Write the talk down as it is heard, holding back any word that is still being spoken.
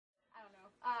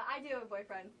do have a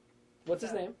boyfriend. What's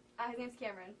his name? His name's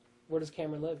Cameron. Where does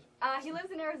Cameron live? He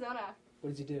lives in Arizona.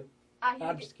 What does he do?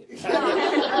 I'm just kidding.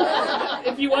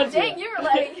 If you want to. Dang, you were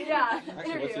like,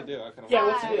 Actually, what's he do?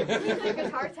 What's he do? He's a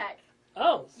guitar tech.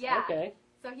 Oh, yeah. Okay.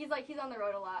 So he's on the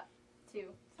road a lot,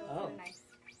 too. So it's really nice.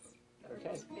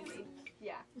 Okay. Busy.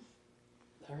 Yeah.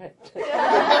 All right.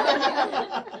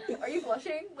 Are you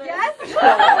blushing? Yes.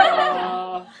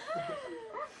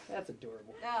 That's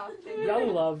adorable. Oh,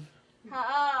 Young love.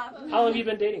 How long have you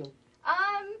been dating him?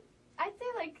 I'd say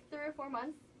like 3 or 4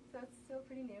 months, so it's still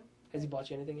pretty new. Has he bought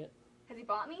you anything yet? Has he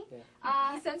bought me?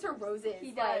 Yeah. He sends her roses.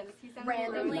 He does. Like, he sends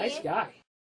randomly. Her roses. Nice guy.